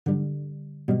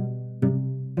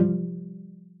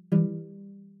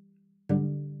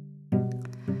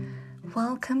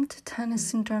Welcome to Turner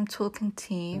Syndrome Talk and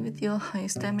Tea with your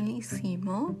host Emily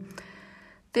Seymour.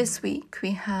 This week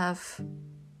we have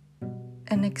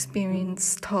an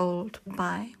experience told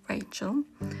by Rachel,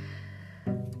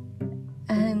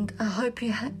 and I hope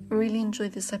you really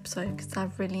enjoyed this episode because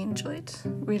I've really enjoyed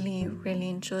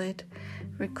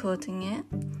recording it,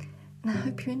 and I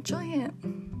hope you enjoy it.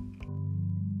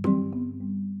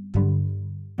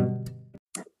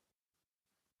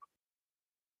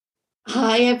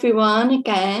 Hi everyone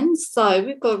again. So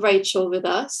we've got Rachel with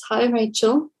us. Hi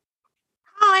Rachel.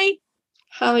 Hi.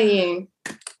 How are you?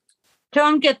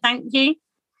 I'm good, thank you.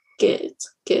 Good.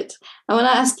 I want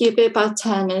to ask you a bit about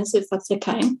Turners, if that's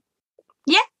okay.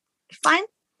 Yeah, fine.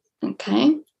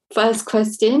 Okay. First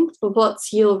question,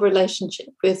 what's your relationship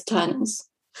with Turners?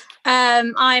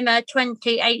 I'm a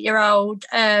 28-year-old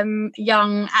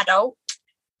young adult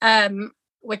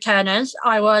with Turners.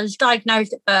 I was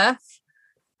diagnosed at birth.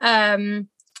 And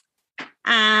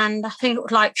I think it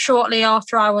was like shortly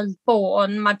after I was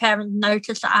born, my parents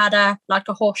noticed that I had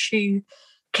a horseshoe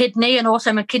kidney, and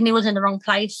also my kidney was in the wrong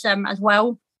place as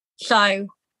well. So,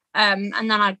 and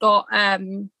then I got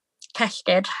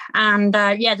tested, and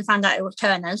they found out it was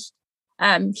Turner's.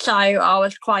 So I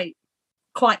was quite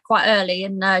early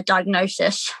in the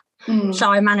diagnosis.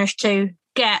 So I managed to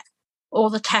get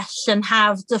all the tests and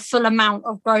have the full amount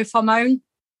of growth hormone.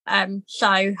 So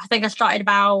I think I started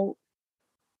about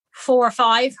 4 or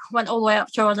 5, went all the way up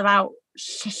to I was about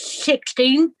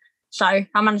 16. So I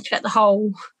managed to get the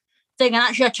whole thing, and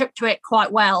actually I took to it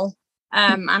quite well.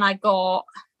 And I got,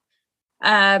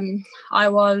 I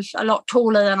was a lot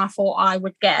taller than I thought I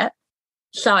would get.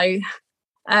 So,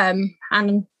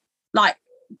 and like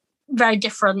very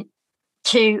different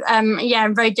to,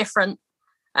 very different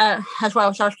as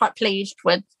well. So I was quite pleased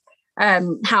with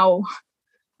how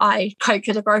I coped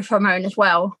with the growth hormone as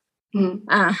well. And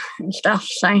stuff.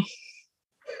 So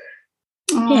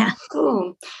yeah,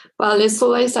 cool. Well, it's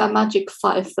always that magic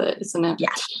 5 foot, isn't it?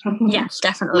 Yes,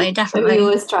 definitely. We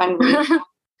always try and reach.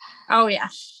 Oh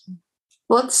yes.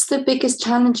 What's the biggest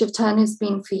challenge of Turner's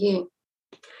been for you?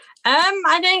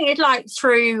 I think it's like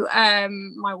through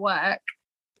my work,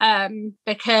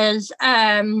 because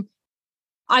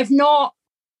I've not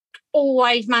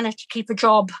always managed to keep a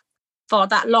job for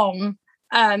that long.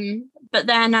 But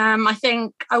then I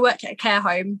think I worked at a care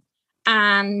home,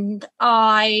 and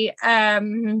I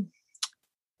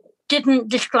didn't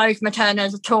disclose my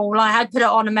Turner's at all. I had put it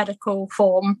on a medical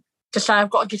form to say I've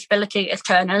got a disability as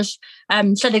Turner's.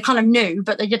 So they kind of knew,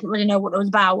 but they didn't really know what it was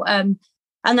about. And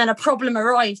then a problem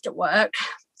arose at work,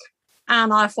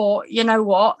 and I thought, you know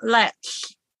what,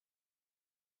 let's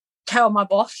tell my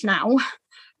boss now.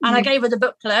 And I gave her the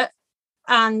booklet,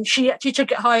 and she actually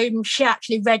took it home. She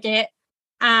actually read it,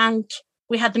 and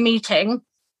we had the meeting,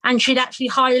 and she'd actually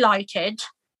highlighted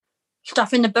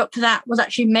stuff in the book that was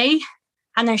actually me.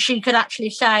 And then she could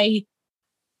actually say,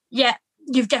 yeah,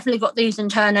 you've definitely got these in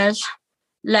Turner's.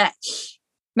 Let's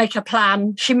make a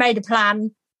plan. She made a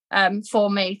plan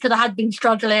for me, because I had been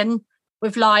struggling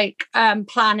with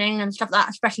planning and stuff like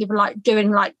that, especially with doing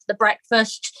the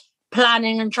breakfast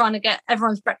planning and trying to get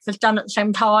everyone's breakfast done at the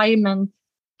same time and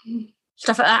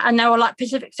stuff like that. And there were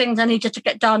specific things I needed to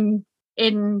get done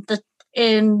in the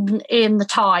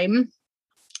time.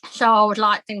 So I was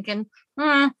thinking,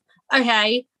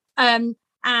 okay. And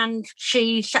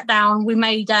she sat down, we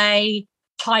made a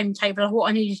timetable of what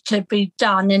I needed to be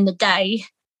done in the day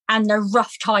and the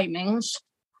rough timings.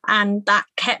 And that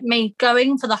kept me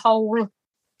going for the whole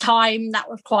time. That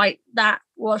was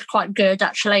quite good,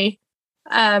 actually.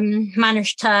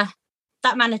 Managed to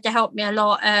help me a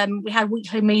lot. We had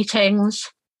weekly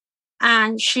meetings,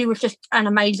 and she was just an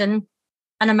amazing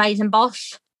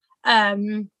boss.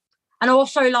 And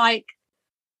also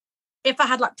if I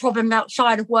had problems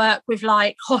outside of work with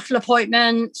hospital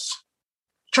appointments,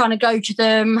 trying to go to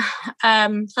them,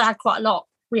 so I had quite a lot.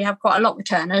 We have quite a lot of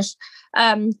returners.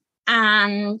 So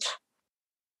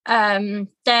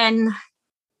then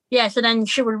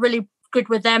she was really good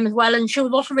with them as well, and she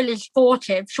was also really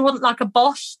supportive. She wasn't like a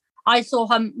boss. I saw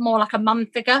her more like a mum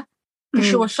figure, because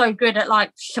she was so good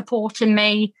at supporting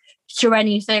me through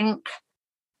anything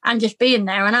and just being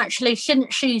there. And actually,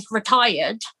 since she's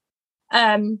retired,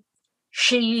 and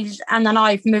then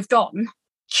I've moved on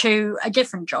to a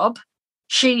different job,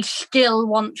 she still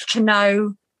wants to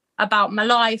know about my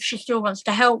life. She still wants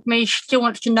to help me. She still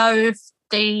wants to know if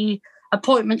the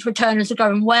appointments returners are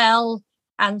going well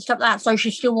and stuff like that. So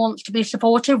she still wants to be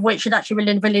supportive, which is actually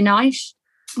really, really nice.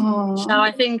 So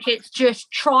I think it's just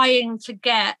trying to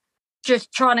get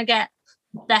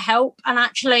the help. And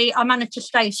actually, I managed to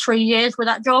stay 3 years with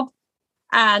that job,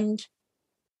 and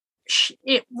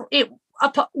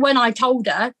when I told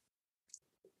her,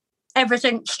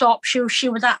 everything stopped. She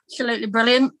was absolutely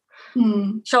brilliant.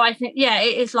 So I think, yeah,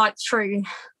 it is like through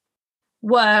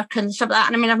work and stuff like that.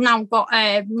 And I mean, I've now got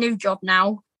a new job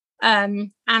now.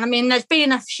 And I mean, there's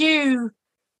been a few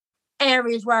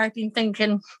areas where I've been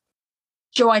thinking,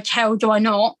 do I tell, do I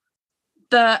not?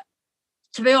 But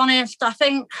to be honest, I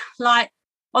think like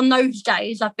on those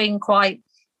days I've been quite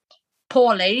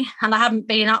poorly and I haven't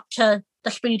been up to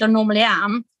the speed I normally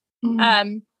am.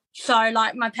 So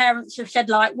like my parents have said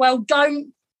like, well,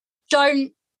 don't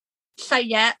say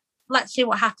yet. Let's see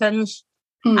what happens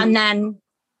and then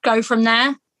go from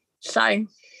there. So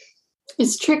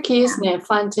it's tricky, isn't it?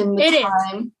 Finding the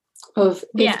time of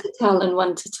if to tell and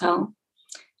when to tell.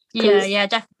 Yeah,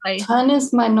 definitely.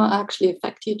 Turners might not actually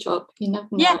affect your job. You never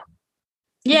know.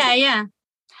 Yeah.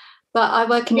 But I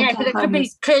work in a care home.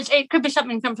 Because it could be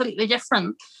something completely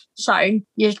different. So you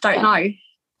just don't know.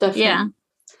 Definitely. Yeah.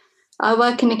 I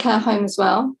work in a care home as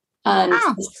well. And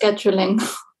scheduling,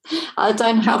 I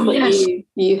don't have what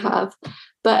you have.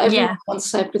 But everyone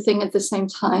wants everything at the same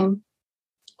time.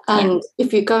 And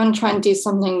if you go and try and do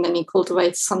something, then you're called away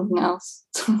to something else.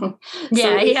 Hard.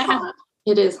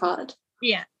 It is hard.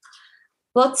 Yeah.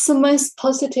 What's the most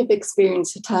positive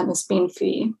experience your time has been for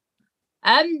you?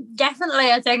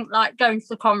 Definitely, I think like going to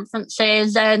the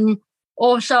conferences, and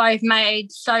also I've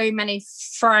made so many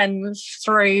friends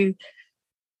through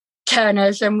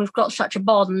Turners, and we've got such a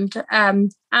bond.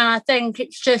 And I think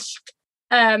it's just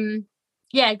going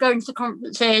to the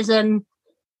conferences and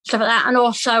stuff like that. And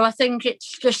also I think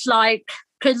it's just like,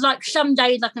 because like some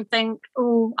days I can think,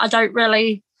 some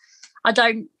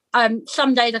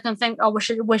days I can think, I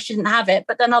wish I didn't have it.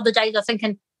 But then other days I'm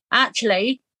thinking,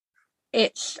 actually,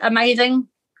 it's amazing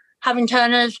having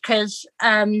Turners because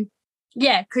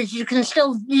you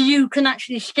can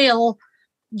actually still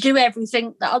do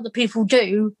everything that other people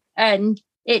do, and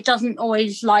it doesn't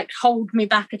always like hold me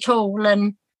back at all.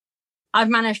 And I've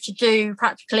managed to do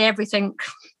practically everything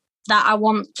that I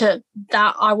want to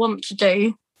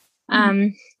do.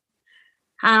 And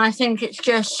I think it's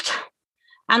just,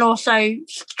 and also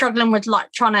struggling with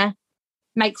like trying to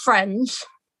make friends,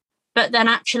 but then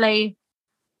actually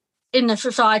in the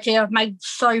society I've made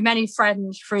so many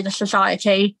friends through the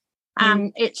society,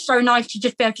 and it's so nice to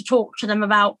just be able to talk to them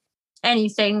about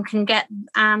anything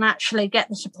and actually get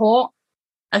the support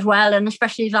as well. And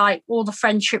especially like all the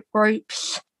friendship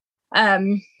groups.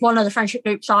 One of the friendship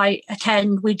groups I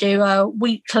attend, we do a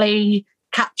weekly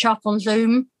catch up on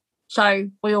Zoom. So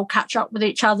we all catch up with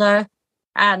each other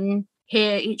and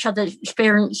hear each other's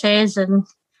experiences and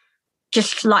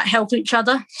just like help each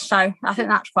other. So I think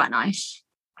that's quite nice.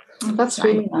 That's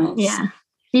really nice.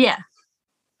 Yeah.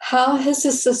 How has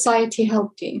the society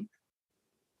helped you?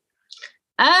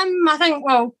 I think,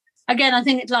 well, again, I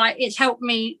think it's helped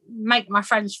me make my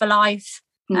friends for life,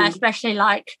 especially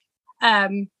like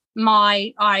I've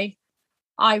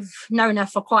known her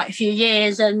for quite a few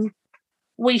years, and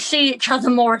we see each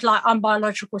other more as like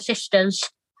unbiological sisters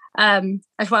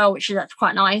as well, which is that's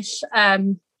quite nice.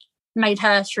 Made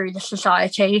her through the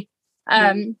society,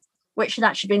 which has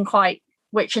actually been quite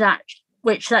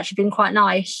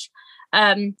nice.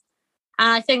 And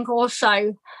I think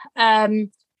also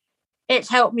it's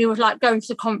helped me with like going to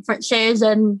the conferences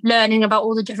and learning about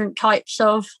all the different types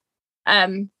of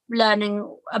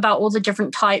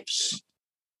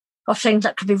things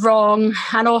that could be wrong,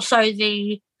 and also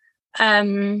the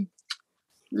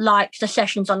like the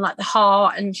sessions on like the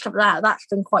heart and stuff like that. That's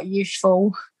been quite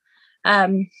useful,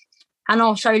 and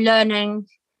also learning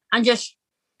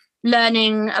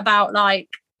about like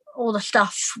all the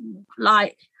stuff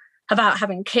like about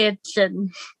having kids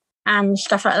and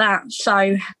stuff like that.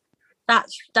 So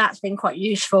that's been quite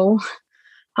useful.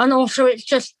 And also it's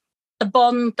just the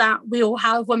bond that we all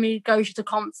have when we go to the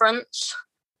conference,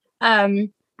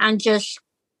 and just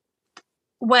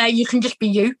where you can just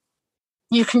be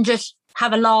you can just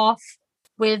have a laugh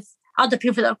with other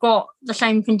people that have got the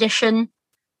same condition,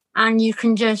 and you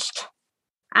can just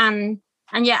and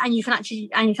you can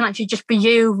actually just be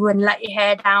you and let your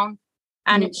hair down.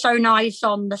 And it's so nice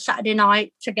on the Saturday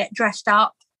night to get dressed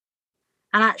up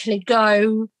and actually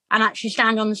go and actually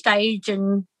stand on the stage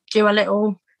and do a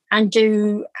little and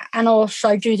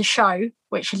also do the show,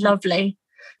 which is lovely.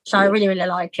 So I really, really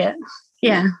like it.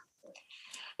 Yeah.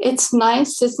 It's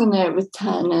nice, isn't it, with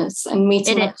Turners and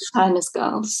meeting other Turners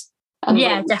girls? And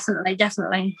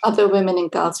definitely. Other women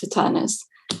and girls with Turners.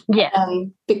 Yeah.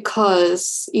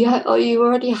 Because you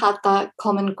already have that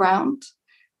common ground,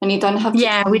 and you don't have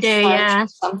to we do, yeah.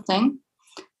 something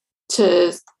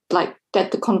to like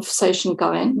get the conversation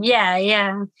going.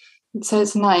 Yeah. So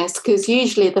it's nice because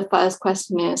usually the first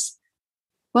question is,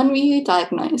 When were you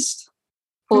diagnosed?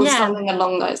 Or Yeah. something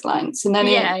along those lines. And then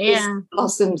it just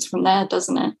blossoms from there,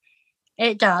 doesn't it?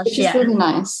 It does, Which is really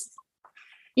nice.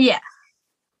 Yeah.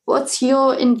 What's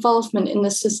your involvement in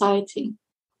the society?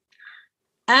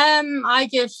 I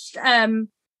just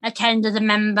attend as a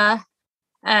member.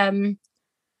 So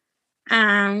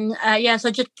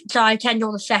I attend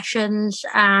all the sessions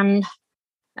and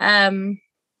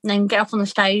then get up on the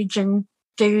stage and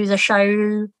do the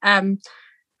show and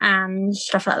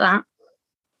stuff like that.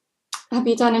 Have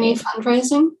you done any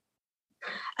fundraising?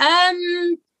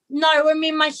 No, I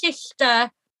mean my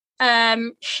sister,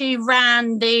 she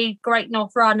ran the Great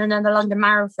North Run and then the London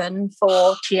Marathon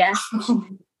for TS.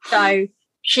 So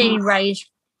she raised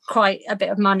quite a bit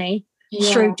of money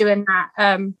through doing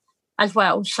that as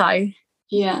well. So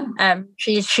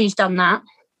she's done that.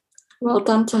 Well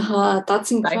done to her.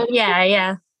 That's incredible. So,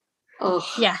 yeah. Oh,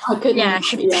 yeah.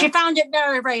 She found it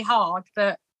very, very hard,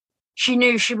 but she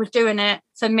knew she was doing it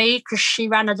for me because she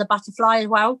ran as a butterfly as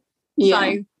well.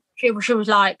 Yeah. So she was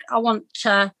like, I want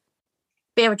to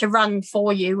be able to run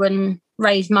for you and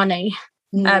raise money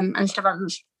and stuff like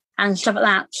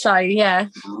that. So yeah.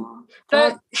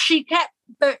 But she kept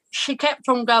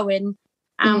on going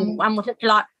and was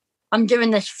like, I'm doing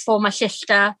this for my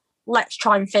sister. Let's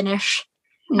try and finish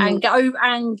and get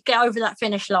over that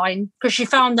finish line, because she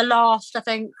found the last, I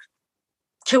think,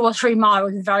 2 or 3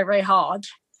 miles was very, very hard.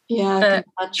 Yeah,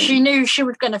 but she knew she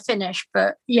was going to finish.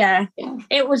 But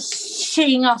it was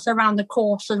seeing us around the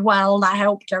course as well that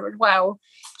helped her as well.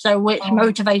 So which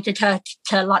motivated her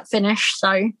to like finish.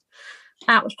 So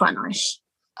that was quite nice.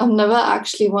 I've never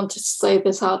actually wanted to say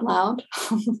this out loud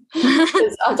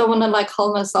because I don't want to like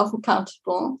hold myself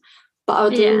accountable. But I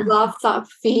would love that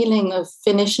feeling of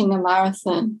finishing a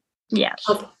marathon. Yeah,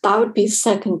 that would be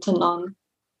second to none,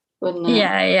 wouldn't it?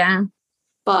 Yeah.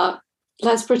 But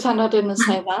let's pretend I didn't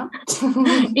say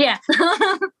that. Yeah.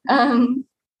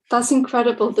 That's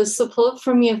incredible. The support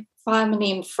from your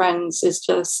family and friends is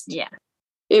just,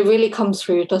 it really comes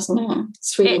through, doesn't it?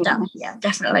 It's really it does. Nice. Yeah,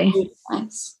 definitely. Really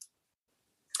nice.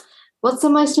 What's the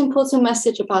most important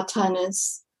message about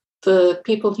Turners for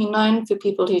people who know and for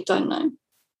people who don't know?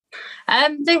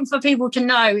 I think for people to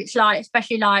know, it's like,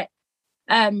 especially like,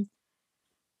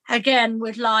 again,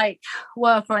 with like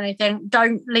work or anything,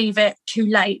 don't leave it too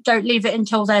late. Don't leave it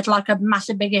until there's like a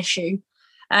massive big issue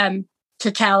to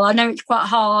tell. I know it's quite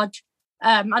hard.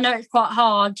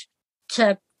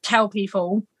 To tell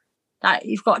people that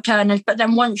you've got Turners, but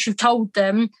then once you've told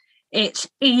them, it's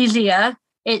easier.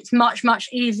 It's much, much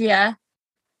easier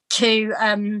to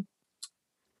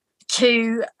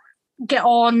get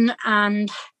on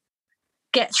and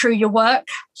get through your work.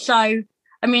 So, I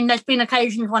mean, there's been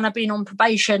occasions when I've been on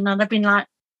probation and I've been like,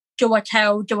 do I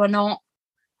tell, do I not?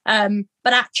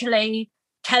 But actually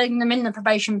telling them in the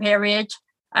probation period,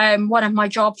 one of my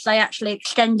jobs, they actually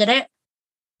extended it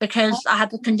because I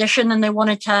had the condition and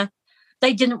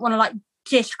they didn't want to like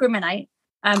discriminate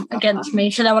against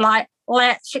me. So they were like,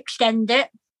 let's extend it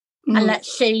and let's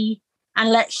see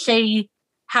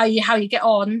how you get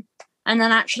on. And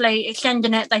then actually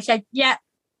extending it, they said, yeah,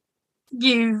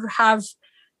 you have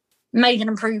made an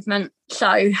improvement,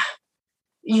 so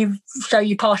you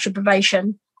pass your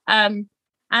probation. And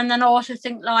then I also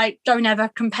think like, don't ever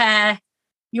compare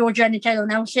your journey to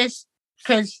anyone else's,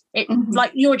 because it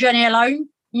like your journey alone,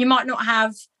 you might not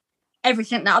have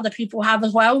everything that other people have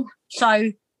as well.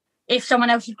 So if someone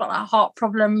else has got like heart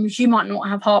problems, you might not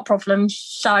have heart problems.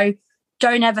 So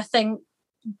don't ever think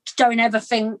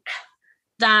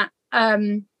that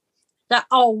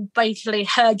basically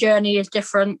her journey is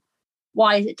different.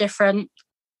 Why is it different?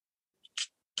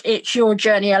 It's your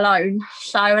journey alone.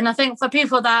 So, and I think for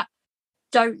people that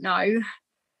don't know,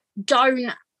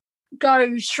 don't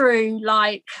go through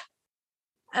like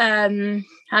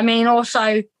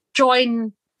also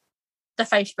join the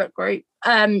Facebook group,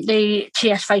 the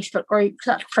TS Facebook group.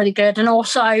 That's pretty good. And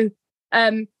also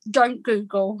don't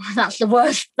Google. That's the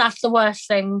worst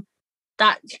thing.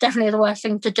 That's definitely the worst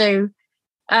thing to do.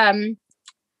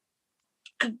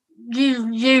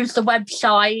 You use the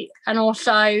website and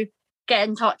also get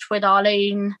in touch with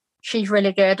Arlene. She's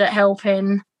really good at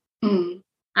helping. And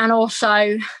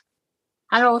also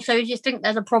if you think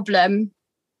there's a problem,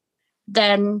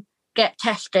 then get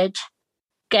tested,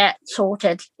 get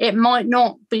sorted. It might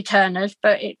not be Turner's,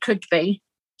 but it could be.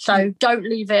 So don't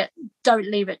leave it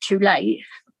too late.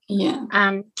 Yeah.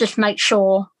 And just make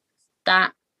sure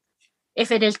that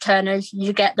if it is Turner's,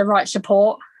 you get the right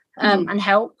support and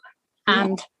help.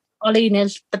 And Arlene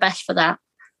is the best for that.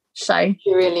 So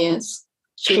she really is.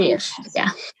 She is. Yeah.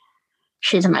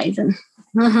 She's amazing.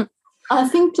 I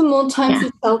think the more times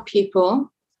you tell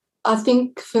people, I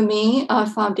think for me, I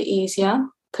found it easier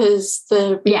because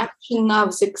the reaction I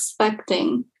was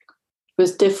expecting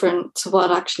was different to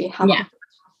what actually happened. Yeah.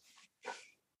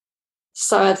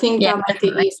 So I think that made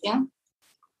it easier.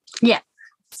 Yeah.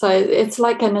 So it's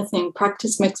like anything,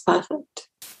 practice makes perfect.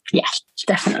 Yes,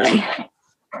 definitely.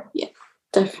 Yeah,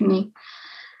 definitely.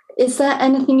 Is there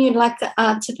anything you'd like to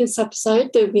add to this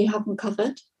episode that we haven't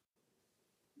covered?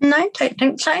 No, don't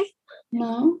think so.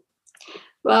 No?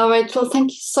 Well, Rachel,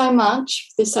 thank you so much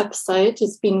for this episode.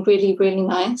 It's been really, really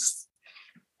nice.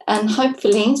 And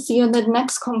hopefully see you in the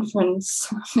next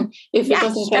conference if it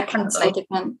doesn't get cancelled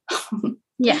again.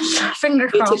 Yes, finger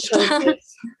crossed.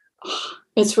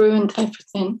 It's ruined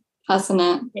everything, hasn't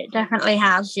it? It definitely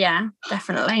has, yeah,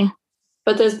 definitely.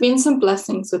 But there's been some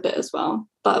blessings with it as well.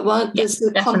 But what this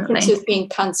conference is being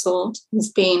cancelled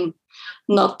has been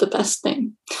not the best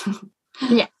thing.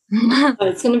 Yeah. So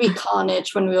it's going to be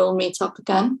carnage when we all meet up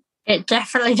again. It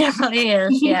definitely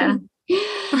is, yeah.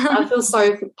 I feel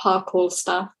sorry for parkour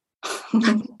stuff.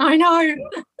 I know.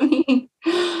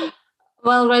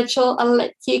 Well, Rachel, I'll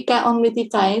let you get on with your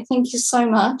day. Thank you so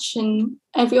much. And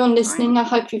everyone listening, I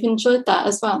hope you've enjoyed that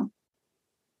as well.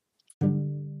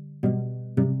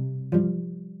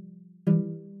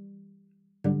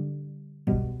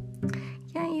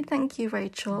 Yay, thank you,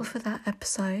 Rachel, for that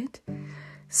episode.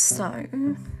 So,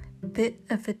 a bit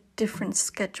of a different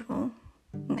schedule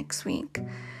next week.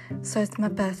 So it's my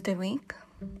birthday week,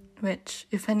 which,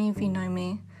 if any of you know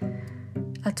me,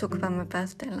 I talk about my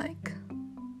birthday like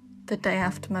the day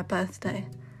after my birthday,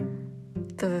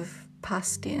 the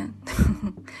past year.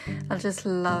 I just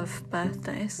love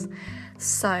birthdays.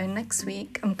 So next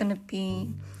week I'm going to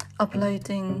be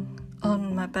uploading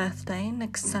on my birthday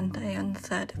next Sunday on the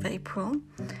 3rd of April,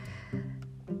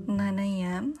 9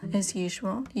 a.m. as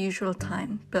usual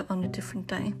time, but on a different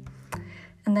day.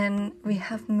 And then we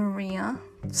have Maria.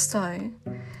 So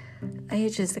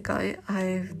ages ago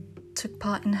I took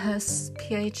part in her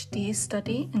PhD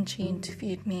study and she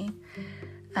interviewed me,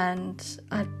 and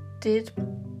I did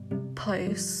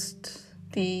post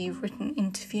the written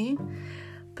interview,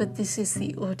 but this is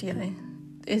the audio.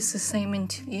 It's the same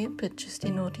interview but just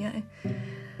in audio.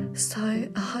 So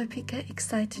I hope you get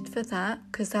excited for that,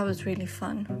 because that was really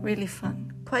fun,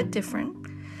 quite different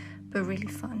but really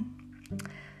fun.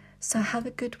 So have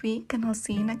a good week, and I'll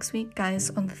see you next week, guys,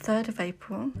 on the 3rd of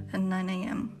April at 9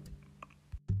 a.m.